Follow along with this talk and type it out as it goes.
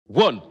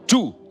1,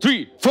 2,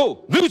 3,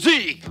 4,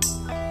 music!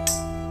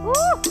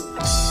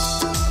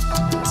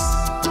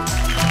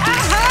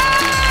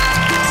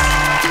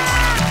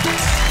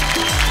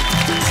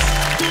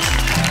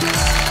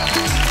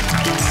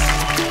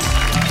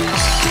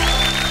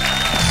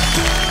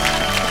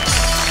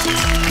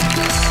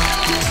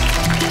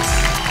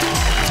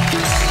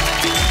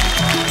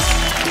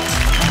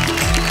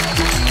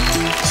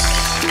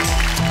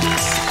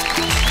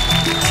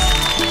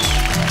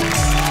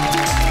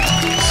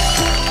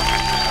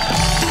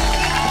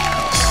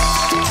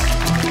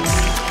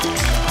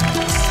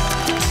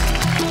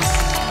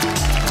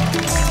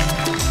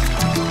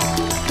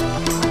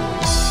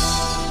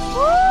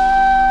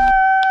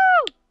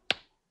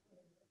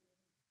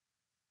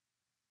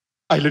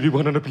 I love you,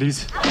 banana,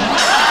 please.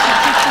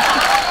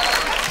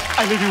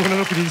 I love you,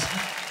 banana, please.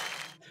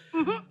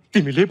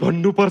 तिमीले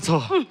भन्नु पर्छ.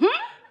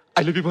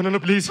 I love you, banana,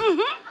 please.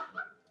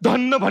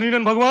 धन्न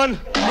भनिनन् भगवान.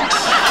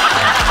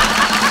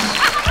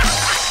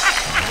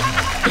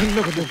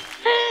 धन्न भन्नु.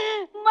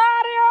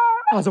 मार्यो.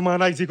 आज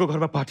मानाइजीको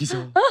घरमा पार्टी छ.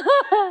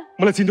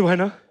 मलाई चिन्नु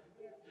भएन?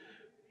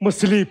 म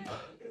स्लिप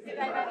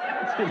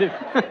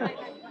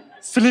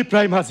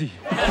रायमाझी.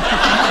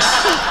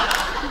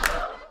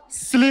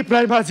 स्लिप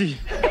रायमाझी.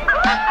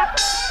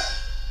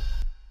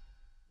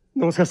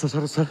 नमस्कार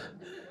सर सर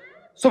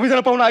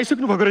सबैजना पाउन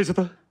आइसक्नु भएको रहेछ त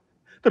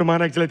तर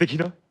मानाइजीलाई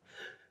देखिन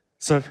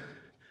सर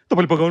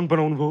तपाईले भगवान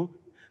बनाउनु भयो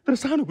तर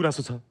सानो कुरा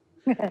छ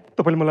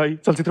तपाईले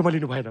मलाई चलचित्रमा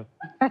लिनु भएन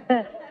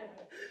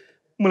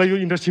मलाई यो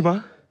इन्डस्ट्रीमा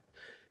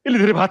यसले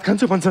धेरै भात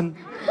खान्छ भन्छन्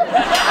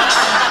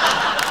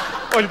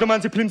अहिले त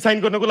मान्छे फिल्म साइन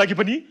गर्नको लागि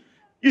पनि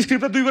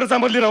स्क्रिप्ट 2 बोरा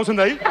चामल लिएर आउँछन्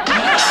दाइ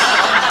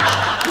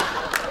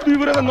 2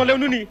 बोरा त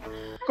नल्याउनु नि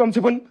कमसे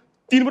कम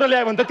 3 बोरा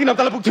ल्यायो भने त 3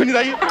 हप्तालाई पुग्थ्यो नि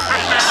दाइ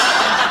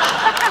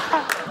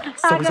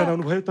सबैजना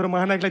आउनु भयो तर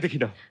महानायकलाई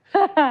देखिन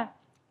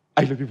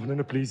आई लभ यु भन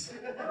न प्लिज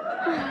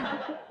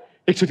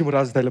एकचोटि म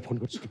राज दाइलाई फोन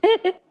गर्छु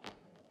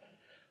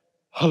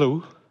हेलो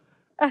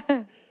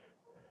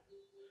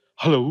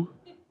हेलो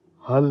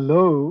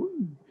हेलो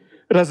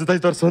राज दाइ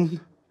दर्शन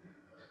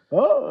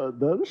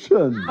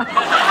दर्शन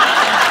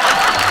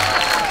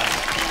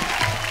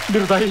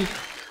मेरो दाइ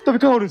तपाईँ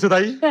कहाँ हुनुहुन्छ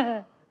दाइ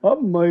म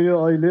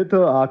अहिले त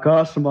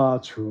आकाशमा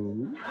छु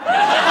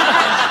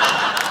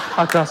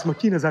आकाशमा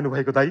किन जानु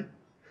भएको दाइ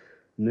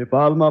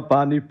नेपालमा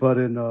पानी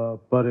परेन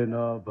परेन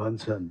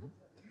भन्छन्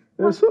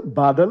यसो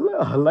बादललाई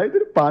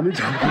हल्लाइदिएर पानी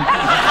झर्छ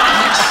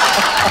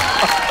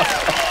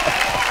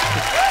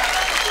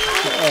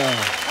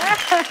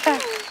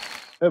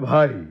ए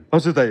भाइ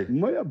हजुर दाइ म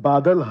यहाँ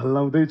बादल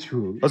हल्लाउँदै छु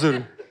हजुर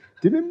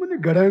तिमी पनि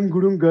गडाङ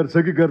गुडुङ गर्छ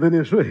कि गर्दैन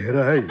यसो हेर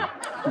है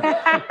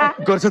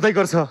गर्छ दाइ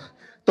गर्छ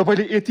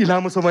तपाईले यति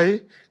लामो समय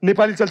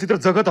नेपाली चलचित्र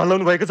जगत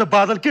हल्लाउनु भएको छ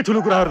बादल के ठुलो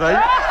कुराहरु दाइ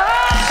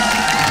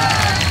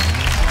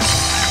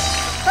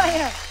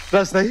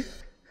राज दाइ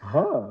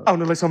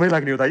आउनलाई समय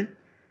लाग्ने हो दाइ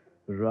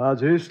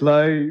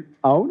राजेशलाई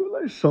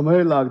आउनलाई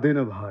समय लाग्दैन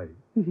भाइ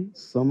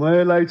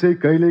समयलाई चाहिँ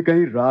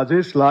कहिलेकाहीँ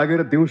राजेश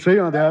लागेर दिउँसै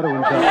अँध्यारो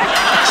हुन्छ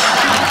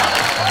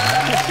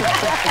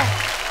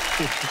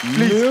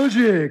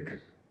म्युजिक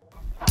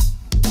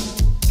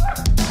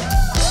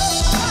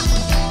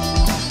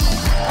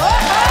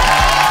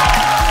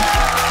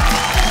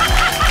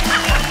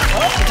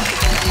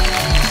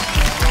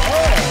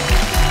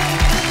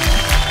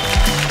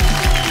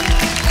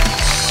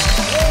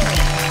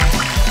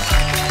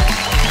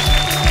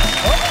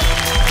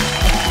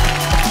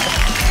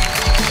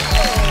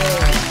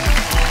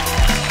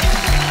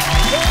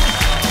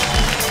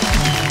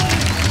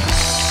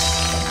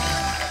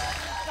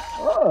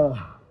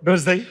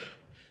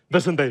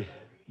दर्शन दाइ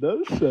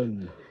दर्शन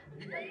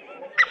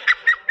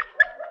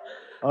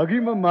अघि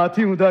म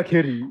माथि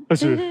हुँदाखेरि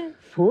हजुर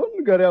फोन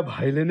गरे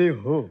भाइले नै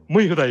हो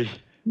मै हो दाइ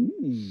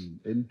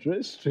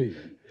इन्ट्रेस्टिङ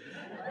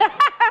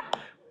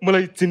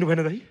मलाई चिन्नु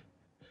भएन दाइ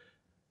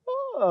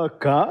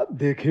का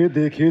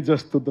देखे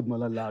जस्तो त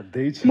मलाई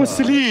लाग्दैछ म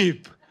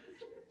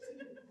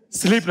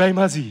स्लिप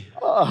रायमाझी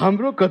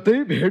हाम्रो कतै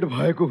भेट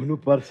भएको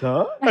हुनुपर्छ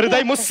अरे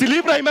दाइ म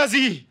स्लिप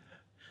रायमाझी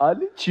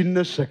अलि चिन्न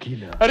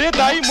सकिन अरे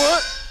दाइ म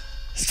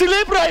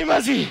स्लिप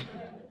रायमाझी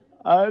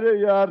अरे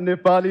यार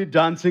Nepali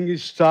dancing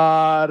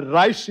star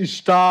rice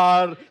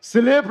star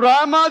sleep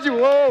Raimajhi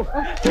हो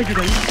थ्यांक यू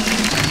दाइ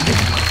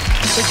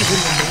थ्यांक यू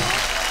भेरी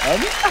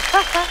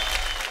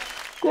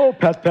को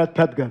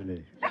फ्याट गर्ने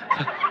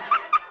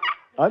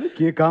अनि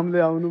के कामले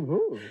आउनु भो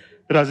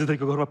राजु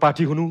दाइको घरमा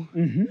पार्टी हुनु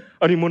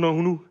अनि म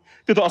नहुनु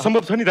त्यो त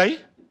असम्भव छ नि दाइ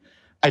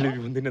आई लभ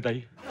यु भन्दैन दाइ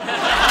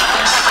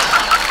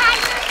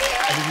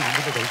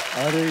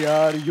अरे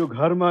यार यो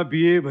घरमा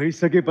बिहे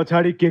भइसके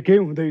पछाडि के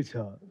हुँदैछ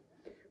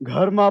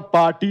घरमा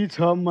पार्टी छ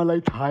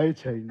मलाई थाहै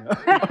छैन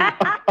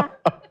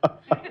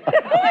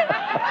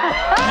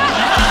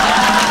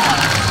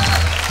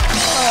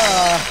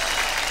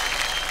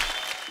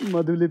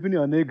मधुले पनि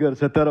अनेक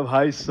गर्छ तर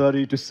भाइ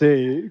सरी टु से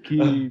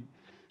कि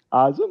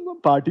आज म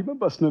पार्टीमा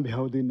बस्न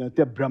भ्याउँदिन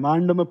त्यहाँ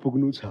ब्रह्माण्डमा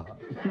पुग्नु छ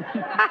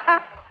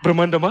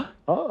ब्रह्माण्डमा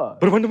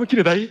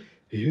किन दाइ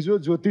हिजो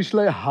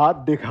ज्योतिषलाई हात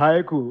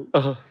देखाएको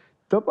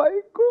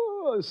तपाईको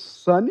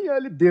शनि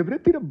अलि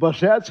देब्रेतिर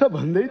बस्या छ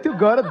भन्दै त्यो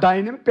गएर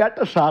दाहिनेमा प्याट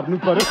सार्नु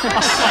पर्यो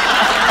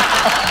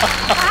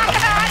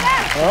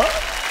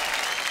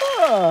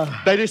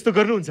दाइले यस्तो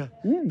गर्नुहुन्छ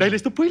दाइले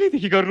यस्तो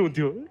पहिल्यैदेखि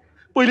गर्नुहुन्थ्यो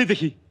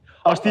पहिल्यैदेखि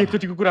अस्ति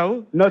एकचोटिको कुरा हो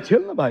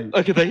नछेल्न भाइ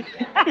ओके दाइ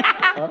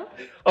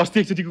अस्ति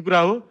एकचोटिको कुरा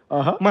हो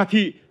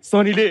माथि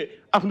शनिले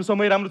आफ्नो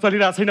समय राम्रो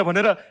चलिरहेको छैन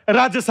भनेर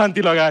राज्य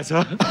शान्ति लगाएछ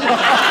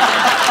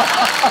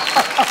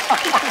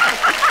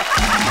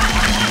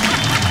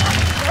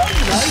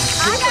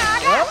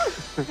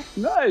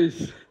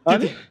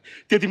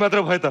त्यति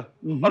मात्र भयो त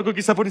अर्को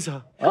किस्सा पनि छ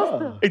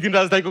एक दिन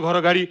राजदाईको घर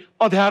अगाडि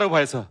अँध्यारो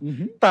भएछ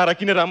तारा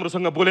किन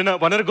राम्रोसँग बोलेन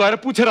भनेर गएर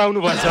पुछेर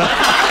आउनु भएछ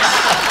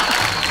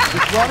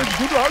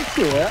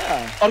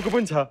अर्को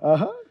पनि छ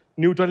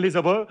न्युटनले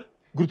जब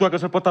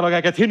गुरुत्वाकर्षण पत्ता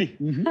लगाएका थिए नि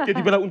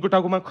त्यति बेला उनको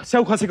टाउकोमा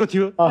स्याउ खसेको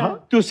थियो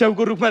त्यो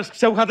स्याउको रूपमा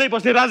स्याउ खाँदै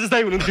बस्ने राजेश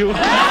दाई हुनुहुन्थ्यो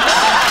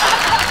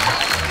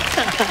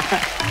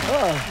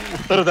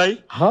तर दाई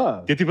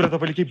त्यति बेला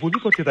तपाईँले केही बोल्नु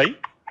पर्थ्यो दाई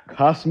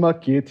खासमा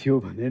के थियो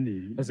भने नि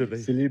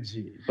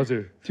दिलीपजी हजुर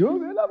त्यो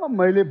बेलामा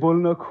मैले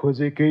बोल्न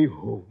खोजेकै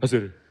हो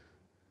हजुर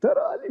तर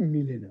अलि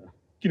मिलेन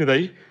किन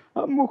दाई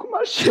मुखमा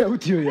स्याउ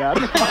थियो यार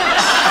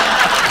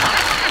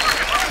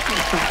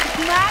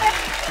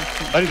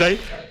अनि दाई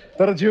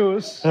तर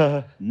जोस्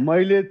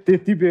मैले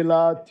त्यति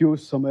बेला त्यो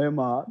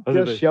समयमा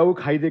त्यो स्याउ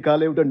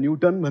खाइदिएकाले एउटा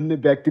न्युटन भन्ने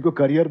व्यक्तिको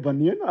करियर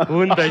बनिएन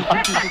हो नि दाई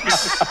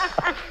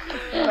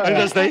अनि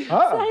दाई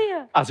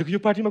आजको यो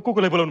पार्टीमा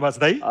कोलाई बोलाउनु भएको छ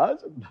दाई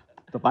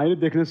तपाईले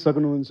देख्न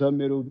सक्नुहुन्छ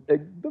मेरो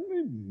एकदमै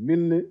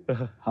मिल्ने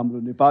हाम्रो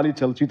नेपाली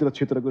चलचित्र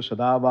क्षेत्रको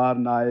सदाबहार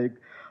नायक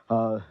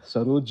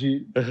सरोजी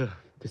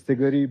त्यस्तै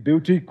गरी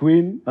ब्युटी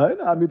क्वीन हैन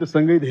हामी त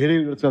सँगै धेरै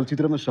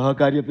चलचित्रमा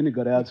सहकार्य पनि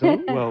गरेका छौँ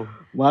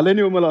उहाँले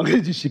नै मलाई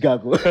अङ्ग्रेजी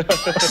सिकाएको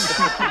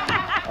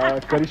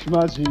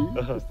करिश्माजी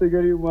त्यस्तै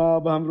गरी उहाँ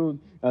अब हाम्रो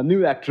न्यू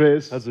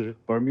एक्ट्रेस हजुर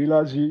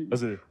प्रमिलाजी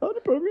हजुर अनि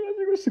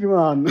प्रमिलाजीको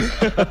श्रीमान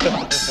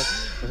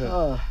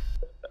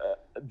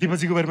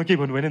दिपजीको बारेमा के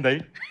भन्नु भएन दाइ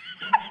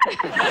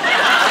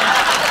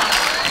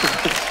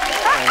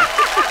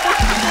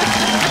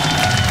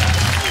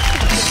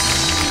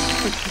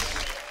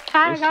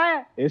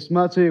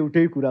यसमा चाहिँ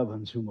एउटै कुरा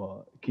भन्छु म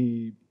कि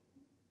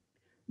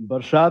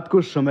बर्सातको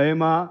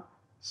समयमा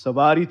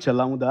सवारी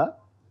चलाउँदा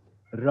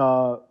र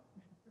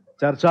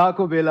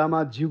चर्चाको बेलामा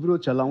जिब्रो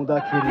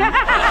चलाउँदाखेरि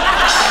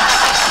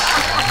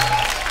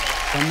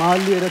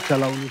सम्हालिएर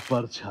चलाउनु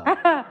पर्छ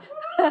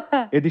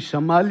यदि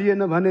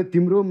सम्हालिएन भने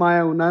तिम्रो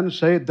माया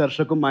 99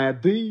 दर्शकको माया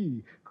 2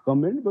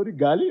 कमेन्ट गरी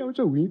गाली आउँछ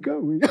हुइका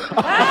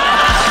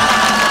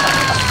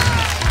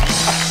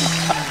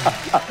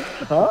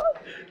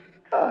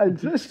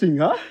इन्ट्रेस्टिङ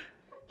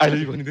आई लभ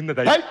यु भनिदिनु न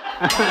दाइ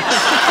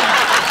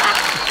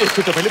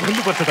यसको तपाईँले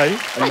भन्नुपर्छ दाइ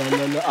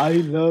I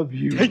love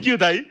you thank you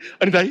दाइ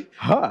अनि दाइ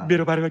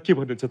मेरो बारेमा के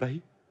भन्नुहुन्छ दाइ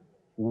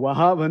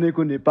उहाँ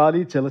भनेको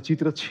नेपाली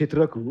चलचित्र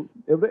क्षेत्रको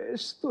एउटा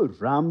यस्तो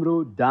राम्रो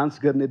डान्स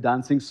गर्ने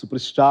डान्सिङ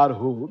सुपरस्टार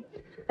हो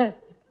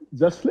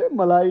जसले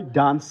मलाई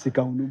डान्स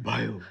सिकाउनु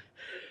भयो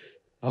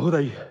हो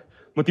दाइ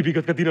म ती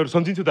विगतका दिनहरू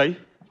सम्झिन्छु दाइ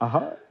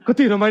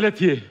कति रमाइला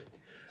थिए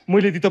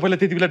मैले यदि तपाईँलाई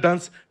त्यति बेला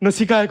डान्स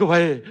नसिकाएको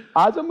भए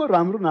आज म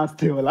राम्रो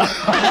नाच्थेँ होला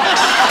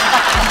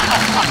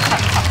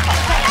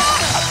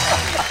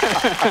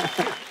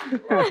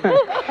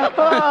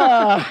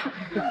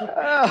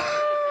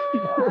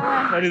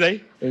अनि दाइ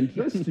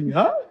इन्ट्रेस्टिङ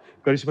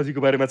करिश्माजीको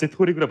बारेमा चाहिँ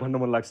थोरै कुरा भन्न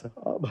मन लाग्छ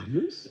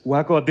भन्नुहोस्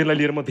उहाँको अध्ययनलाई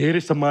लिएर म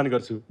धेरै सम्मान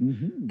गर्छु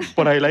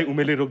पढाइलाई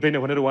उमेरले रोक्दैन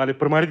भनेर उहाँले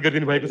प्रमाणित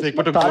गरिदिनु भएको छ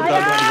एकपटक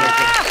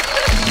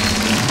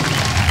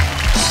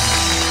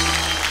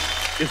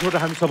यसबाट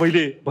हामी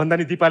सबैले भन्दा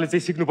नि दिपाले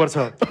चाहिँ सिक्नुपर्छ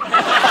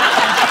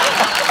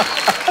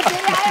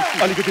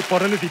अलिकति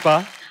पढ न दिपा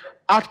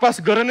 8 पास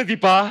गर न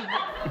दिपा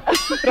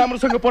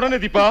राम्रोसँग पढ न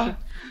दिपा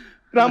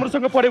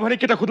राम्रोसँग पढ्यो भने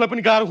केटा खुदलाई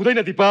पनि गाह्रो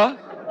हुँदैन दिपा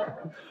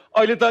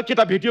अहिले त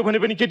केटा भेटियो भने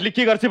पनि केटीले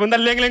के गर्छ भन्दा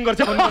ल्याङ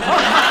गर्छ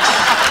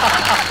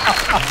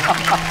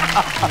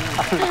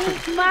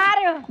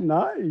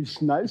nice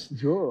nice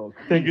joke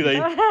thank you दाइ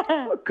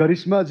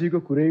करिश्माजीको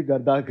कुरै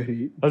गर्दाखेरि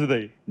हजुर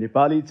दाइ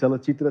नेपाली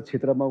चलचित्र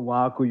क्षेत्रमा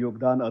उहाँको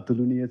योगदान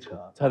अतुलनीय छ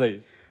दाइ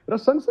र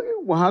सँगसँगै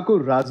उहाँको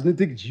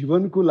राजनीतिक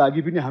जीवनको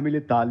लागि पनि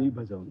हामीले ताली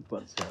बजाउनु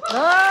पर्छ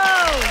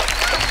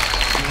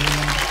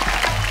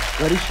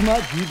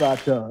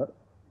करिश्माजीबाट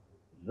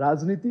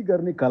राजनीति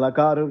गर्ने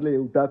कलाकारहरूले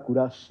एउटा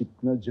कुरा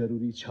सिक्न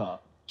जरुरी छ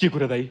के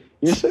कुरा दाइ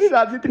यसरी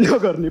राजनीति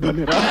नगर्ने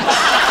भनेर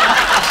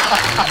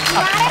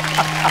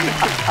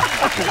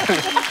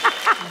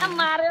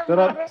तर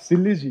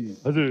सिल्लीजी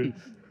हजुर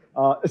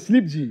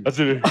स्लिपजी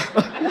हजुर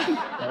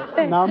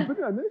नाम पनि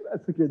भन्दै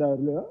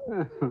केटाहरूले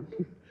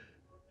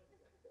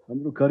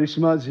हाम्रो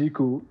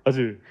करिश्माजीको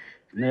हजुर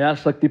नयाँ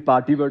शक्ति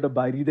पार्टीबाट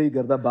बाहिरिँदै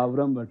गर्दा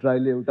बाबुराम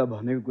भट्टराईले एउटा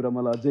भनेको कुरा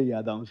मलाई अझै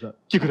याद आउँछ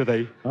के कुरा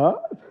दाइ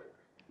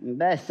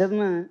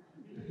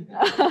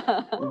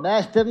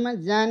वास्तवमा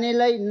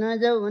जानेलाई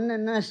नजाऊ भन्न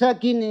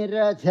नसकिने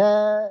रहेछ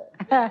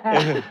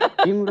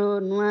तिम्रो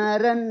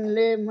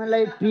नुहारनले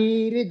मलाई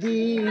पिर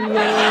दियो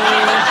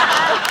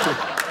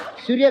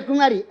सूर्य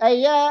कुमारी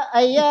आइया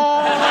आइया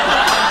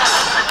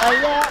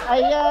आइया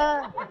आइया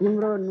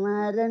तिम्रो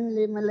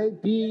नुहारनले मलाई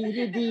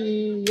पिर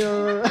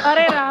दियो।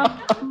 अरे राम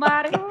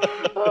मार्यो।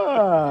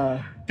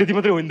 त्यति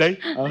मात्रै होइन दाइ,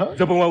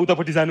 जब उहाँ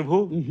उतापट्टि जानुभयो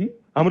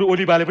हाम्रो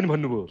ओली बाले पनि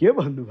भन्नुभयो। के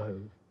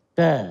भन्नुभयो?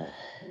 त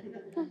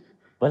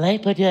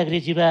भलाइपट्टि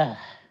अग्रेजीमा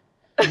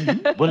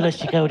बोल्न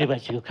सिकाउने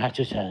मान्छेको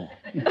खाँचो छ।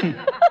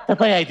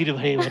 तपाईँ आइदिनु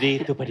भयो भने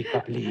त्योपट्टि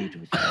कम्प्लिट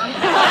हुन्छ।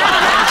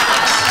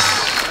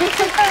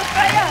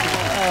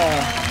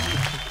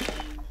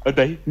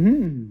 दाइ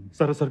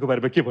सरोज सरको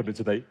बारेमा के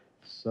भन्नुहुन्छ दाइ?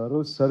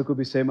 सरोज सरको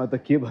विषयमा त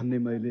के भन्ने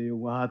मैले,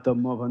 उहाँ त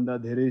मभन्दा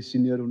धेरै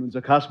सिनियर हुनुहुन्छ।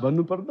 खास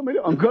भन्नुपर्दा त मैले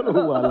अङ्कल हो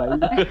उहाँलाई,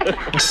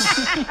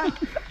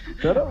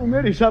 तर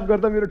उमेर हिसाब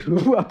गर्दा मेरो ठुलो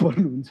बुवा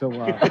पर्नुहुन्छ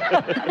उहाँ।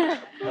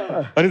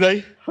 अनि दाइ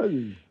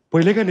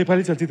पहिलेका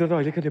नेपाली चलचित्र र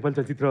अहिलेका नेपाली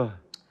चलचित्र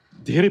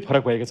धेरै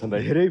फरक भएका छन्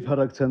दाइ। धेरै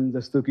फरक छन्।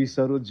 जस्तो कि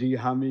सरोजजी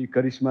हामी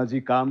करिश्माजी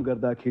काम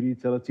गर्दाखेरि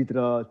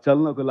चलचित्र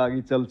चल्नको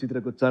लागि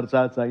चलचित्रको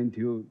चर्चा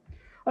चाहिन्थ्यो।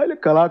 अहिले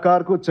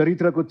कलाकारको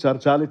चरित्रको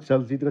चर्चाले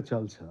चलचित्र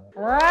चल्छ।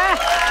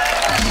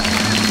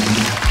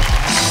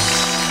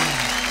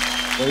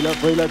 पहिला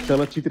पहिला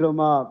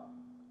चलचित्रमा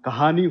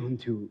कहानी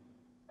हुन्थ्यो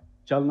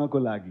चल्नको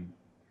लागि,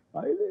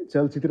 अहिले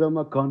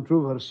चलचित्रमा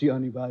कन्ट्रोभर्सी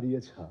अनिवार्य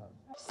छ।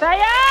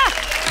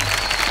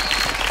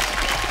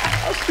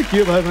 अस्ति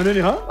के भयो भने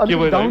नि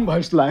डाउन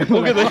भोइस लाग्यो।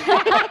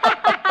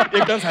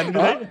 एकदम शान्ति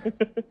दाइ।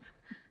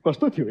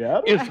 कस्तो थियो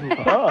यार?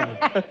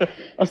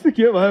 अस्ति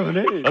के भयो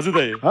भने हजुर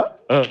दाइ,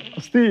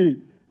 अस्ति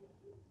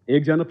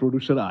एकजना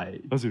प्रोड्युसर आए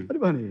हजुर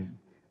भने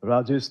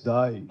राजेश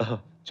दाई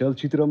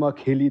चलचित्रमा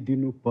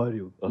खेलिदिनु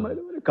पर्यो।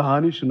 मैले भने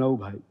कहानी सुनाऊ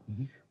भाइ।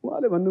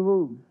 उहाँले भन्नुभयो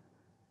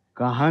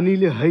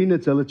कहानीले होइन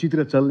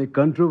चलचित्र चल्ने,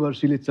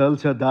 कन्ट्रोभर्सीले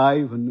चल्छ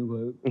दाई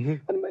भन्नुभयो।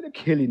 अनि मैले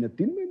खेलिनँ।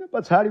 3 महिना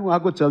पछाडि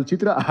उहाँको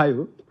चलचित्र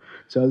आयो।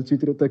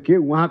 चलचित्र त के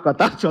उहाँ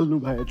कता चल्नु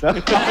भएछ।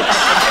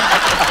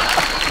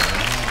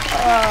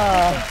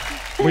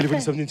 मैले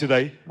पनि सम्झिन्छु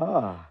दाइ,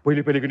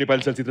 पहिलेको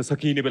नेपाली चलचित्र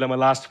सकिने बेलामा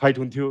लास्ट फाइट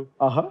हुन्थ्यो।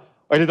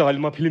 अहिले त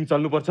हलमा फिल्म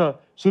चल्नुपर्छ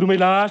सुरुमै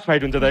लास्ट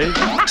फाइट हुन्छ दाइ।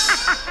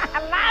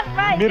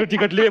 मेरो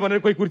टिकट ले भनेर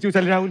कोही कुर्सी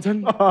उचालेर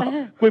आउँछन्,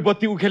 कोही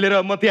बत्ती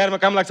उखेलेर म तयारमा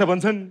काम लाग्छ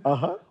भन्छन्।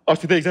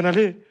 अस्ति त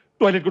एकजनाले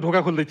टोयलेटको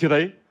ढोका खोल्दै थियो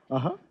दाइ।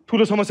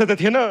 ठुलो समस्या त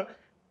थिएन,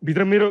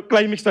 भित्र मेरो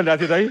क्लाइमेक्स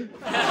चलिरहेको थियो दाइ।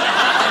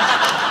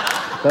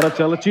 तर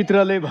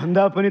चलचित्रले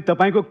भन्दा पनि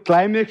तपाईँको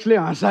क्लाइमेक्सले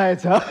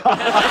हँसाएछ।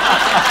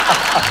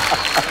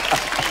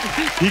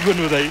 ठीक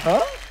भन्नु दाइ।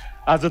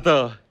 आज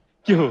त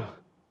के हो?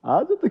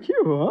 आज त के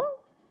हो?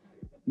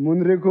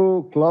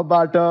 मुन्द्रेको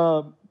क्लबबाट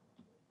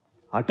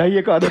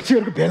हटाइएको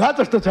अध्यक्षहरूको भेला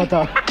जस्तो छ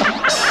त।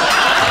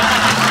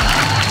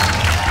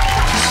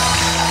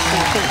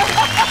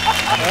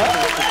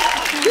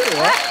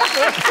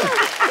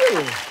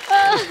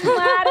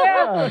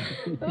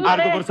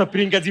 अर्को वर्ष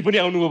प्रियङ्काजी पनि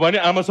आउनुभयो भने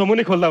आमा समूह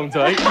नै खोल्दा हुन्छ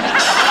है।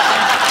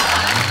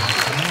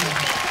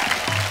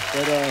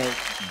 तर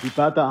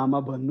दिपा त आमा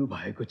भन्नु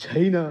भएको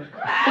छैन।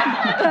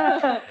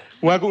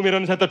 उहाँको उमेर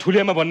अनुसार त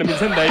ठुलियामा भन्न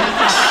मिल्छ नि दाइ।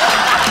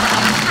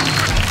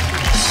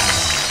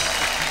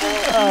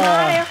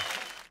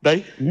 दाइ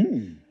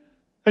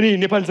अनि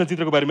नेपाली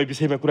चलचित्रको बारेमा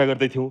विषयमा कुरा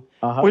गर्दै थियौँ।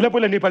 पहिला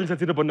पहिला नेपाली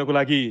चलचित्र बन्नको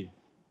लागि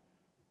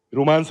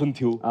रोमान्स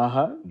हुन्थ्यो,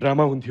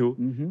 ड्रामा हुन्थ्यो,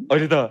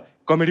 अहिले त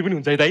कमेडी पनि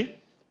हुन्छ है दाइ।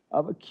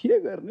 अब के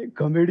गर्ने,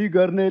 कमेडी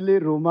गर्नेले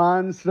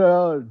रोमान्स र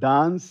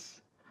डान्स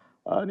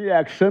अनि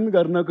एक्सन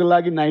गर्नको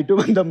लागि नाइटो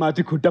भन्दा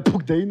माथि खुट्टा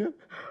पुग्दैन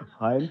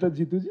होइन त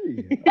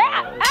जितुजी?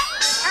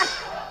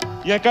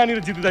 यहाँ कहाँनिर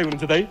जितु दाइ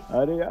हुनुहुन्छ दाइ?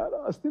 अरे यार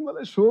अस्ति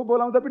मलाई शो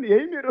बोलाउँदा पनि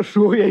यही मेरो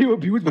शो यही हो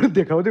भ्युज पनि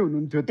देखाउँदै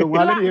हुनुहुन्थ्यो त।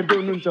 उहाँले पनि हेर्दै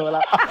हुनुहुन्छ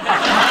होला।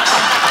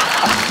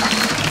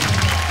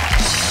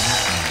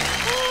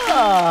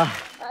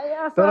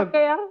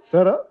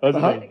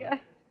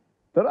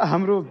 तर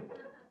हाम्रो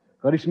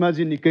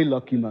करिश्माजी निकै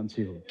लकी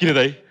मान्छे हो। किन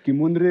दाइ? कि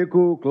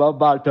मुन्द्रेको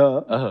क्लबबाट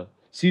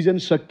सिजन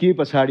सकिए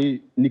पछाडि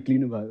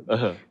निक्लिनु भयो।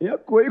 यहाँ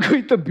कोही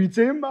कोही त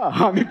बिचैमा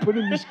हामी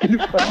पनि निस्किनु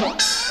पर्छ।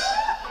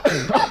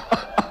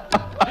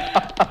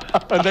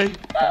 दाइ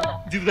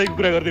जितु दाइको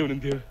कुरा गर्दै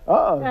हुनुहुन्थ्यो।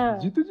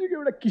 जितुजीको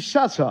एउटा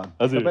किस्सा छ,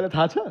 तपाईँलाई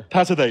थाहा छ?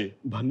 थाहा छ दाइ।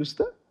 भन्नुहोस्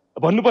त।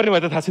 भन्नुपर्ने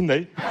भए त थाहा छ नि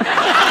दाइ।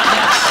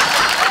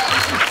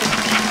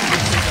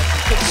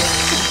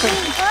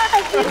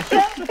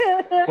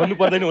 भन्नु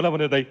पर्दैन होला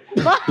भनेर दाइ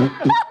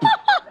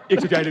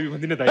एकचोटि आइले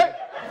भन्दिनँ दाइ।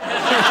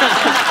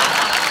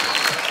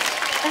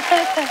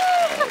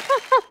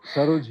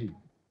 सरोजी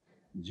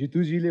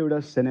जितुजीले एउटा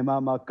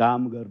सिनेमामा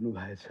काम गर्नु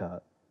भएछ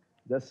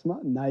जसमा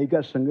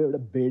नायिकासँग एउटा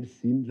बेड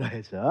सिन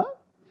रहेछ।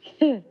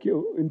 के हो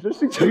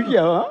इन्ट्रेस्टिङ छ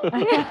क्या हो?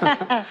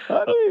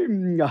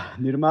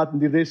 निर्माता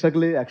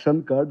निर्देशकले एक्सन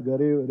कट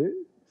गर्यो अरे,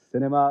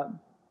 सिनेमा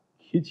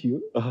खिचियो,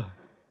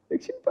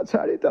 एकछिन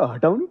पछाडि त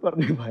हटाउनु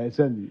पर्ने भएछ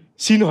नि।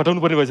 सिन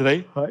हटाउनु पर्ने भएछ दाइ?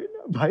 होइन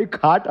भाइ,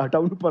 खाट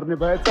हटाउनु पर्ने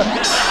भएछ।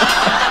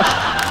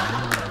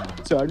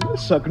 चढ्न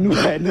सक्नु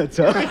भएन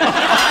छ।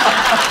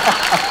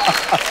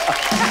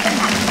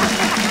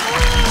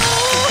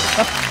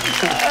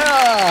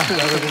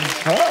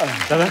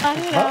 दादा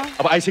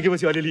अब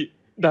आइसकेपछि अलिअलि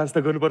डान्स त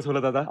गर्नुपर्छ होला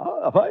दादा।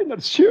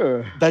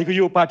 दाइको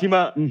यो पार्टीमा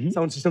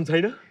साउन्ड सिस्टम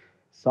छैन?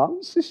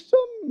 साउन्ड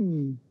सिस्टम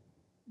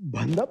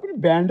भन्दा पनि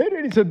ब्यान्डै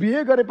रेडी छ।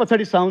 बिहे गरे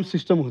पछाडि साउन्ड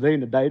सिस्टम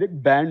हुँदैन, डाइरेक्ट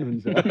ब्यान्ड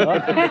हुन्छ।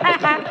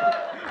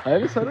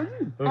 होइन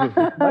सरोजी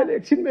मैले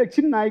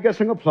एकछिन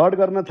नायिकासँग फ्लर्ट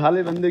गर्न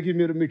थालेँ भनेदेखि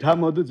मेरो मिठा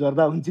मधु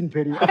झर्दा हुन्छन्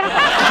फेरि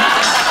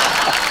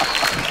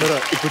तर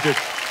एकचोटि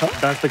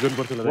डान्स त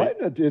गर्नुपर्छ होला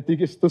होइन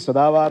त्यतिकै यस्तो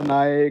सदाबहार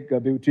नायक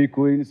ब्युटी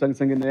क्विन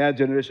सँगसँगै नयाँ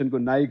जेनेरेसनको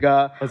नायिका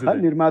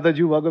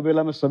निर्माताज्यू भएको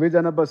बेलामा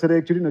सबैजना बसेर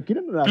एकचोटि किन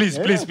प्लिज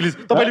प्लिज प्लिज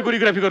तपाईँले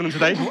कोरियोग्राफी गर्नुहुन्छ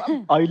दाइ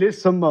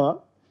अहिलेसम्म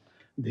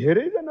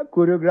धेरैजना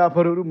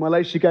कोरियोग्राफरहरू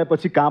मलाई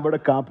सिकाएपछि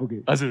कहाँबाट कहाँ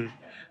पुगे हजुर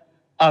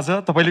आज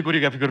तपाईँले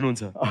कोरियोग्राफी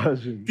गर्नुहुन्छ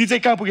हजुर ती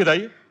चाहिँ कहाँ पुगे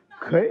दाइ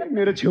खै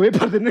मेरो छेउै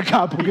पर्दैन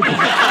कहाँ पुगे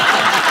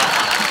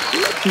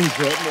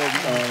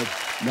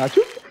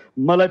नाचु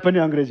मलाई पनि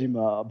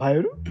अङ्ग्रेजीमा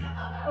भाइहरू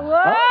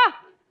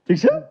ठिक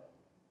छ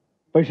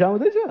पैसा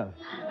आउँदैछ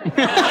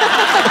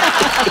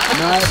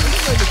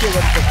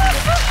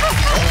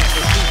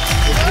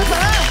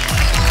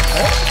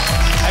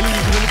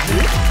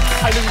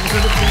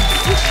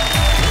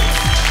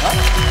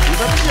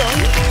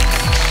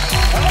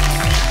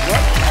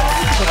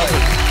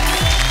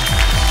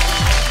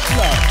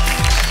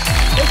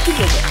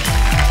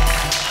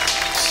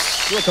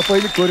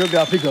तपाईँले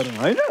कोरियोग्राफी गरौँ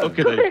होइन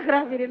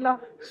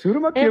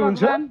सुरुमा के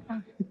हुन्छ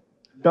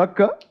टक्क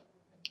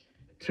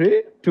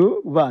 3 2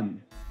 1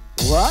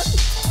 1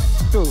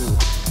 2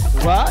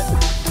 1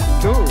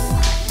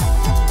 2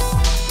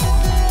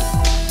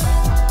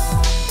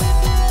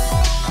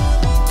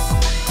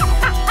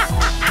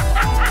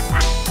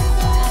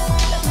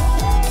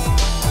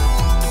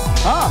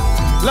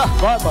 ल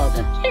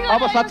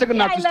अब साँच्चैको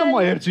नाच्नुहोस् त म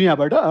हेर्छु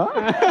यहाँबाट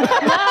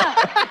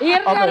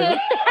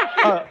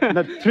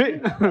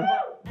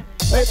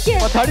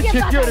पछाडि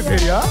ठिक्यो अरे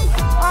फेरि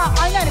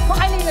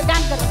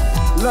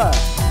ल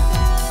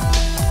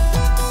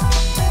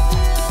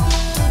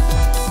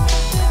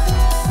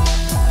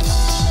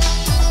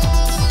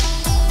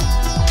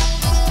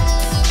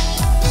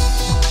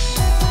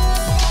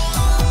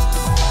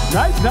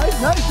Nice.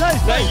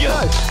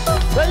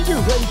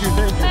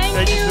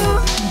 Thank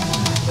you.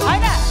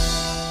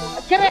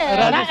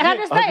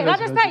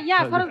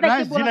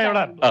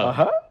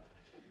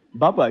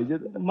 बाबा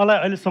मलाई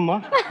अहिलेसम्म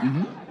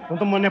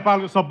त म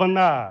नेपालको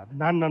सबभन्दा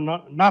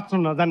नाच्न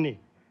नजान्ने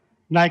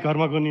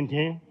नायकहरूमा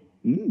गनिन्थेँ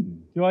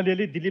त्यो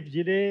अलिअलि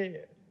दिलीपजीले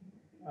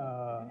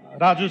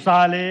राजु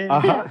शाहले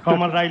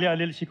कमल राईले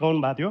अलिअलि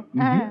सिकाउनु भएको थियो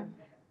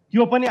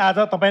त्यो पनि आज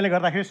तपाईँले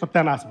गर्दाखेरि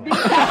सत्यानाश भयो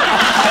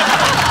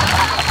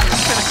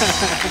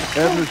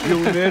हेर्नुहोस् यो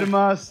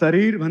उमेरमा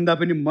शरीर भन्दा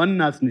पनि मन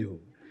नाच्ने हो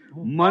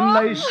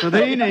मनलाई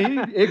सधैँ नै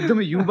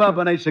एकदमै युवा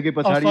बनाइसके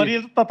पछाडि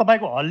शरीर त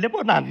तपाईँको हल्ले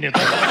पो नाच्ने त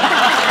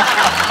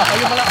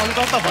अहिले मलाई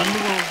अङ्कल त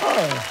भन्नुभयो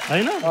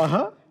होइन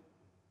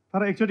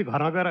तर एकचोटि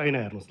घरमा गएर ऐना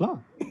हेर्नुहोस्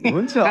ल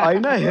हुन्छ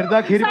ऐना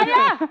हेर्दाखेरि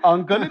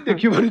अङ्कलले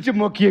देख्यो भने चाहिँ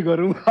म के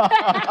गरौँ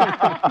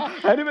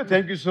anyway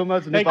thank you so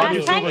much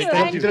Nepali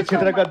चलचित्र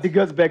क्षेत्रका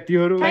दिग्गज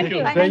व्यक्तिहरू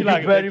thank you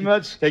very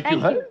much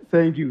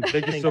thank you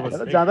so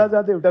much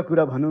जाँदा एउटा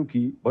कुरा भनौँ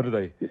कि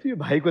यो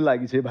भाइको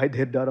लागि चाहिँ भाइ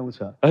धेरै डराउँछ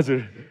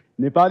हजुर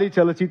नेपाली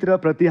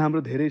चलचित्रप्रति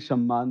हाम्रो धेरै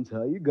सम्मान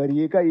छ यी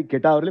गरिएका यी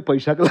केटाहरूले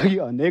पैसाको लागि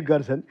अनेक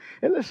गर्छन्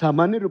यसलाई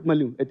सामान्य रूपमा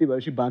लिउँ यति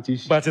भएपछि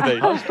बाँचिस बाँचे दाइ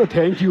हस् त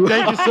thank you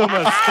so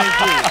much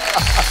thank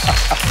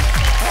you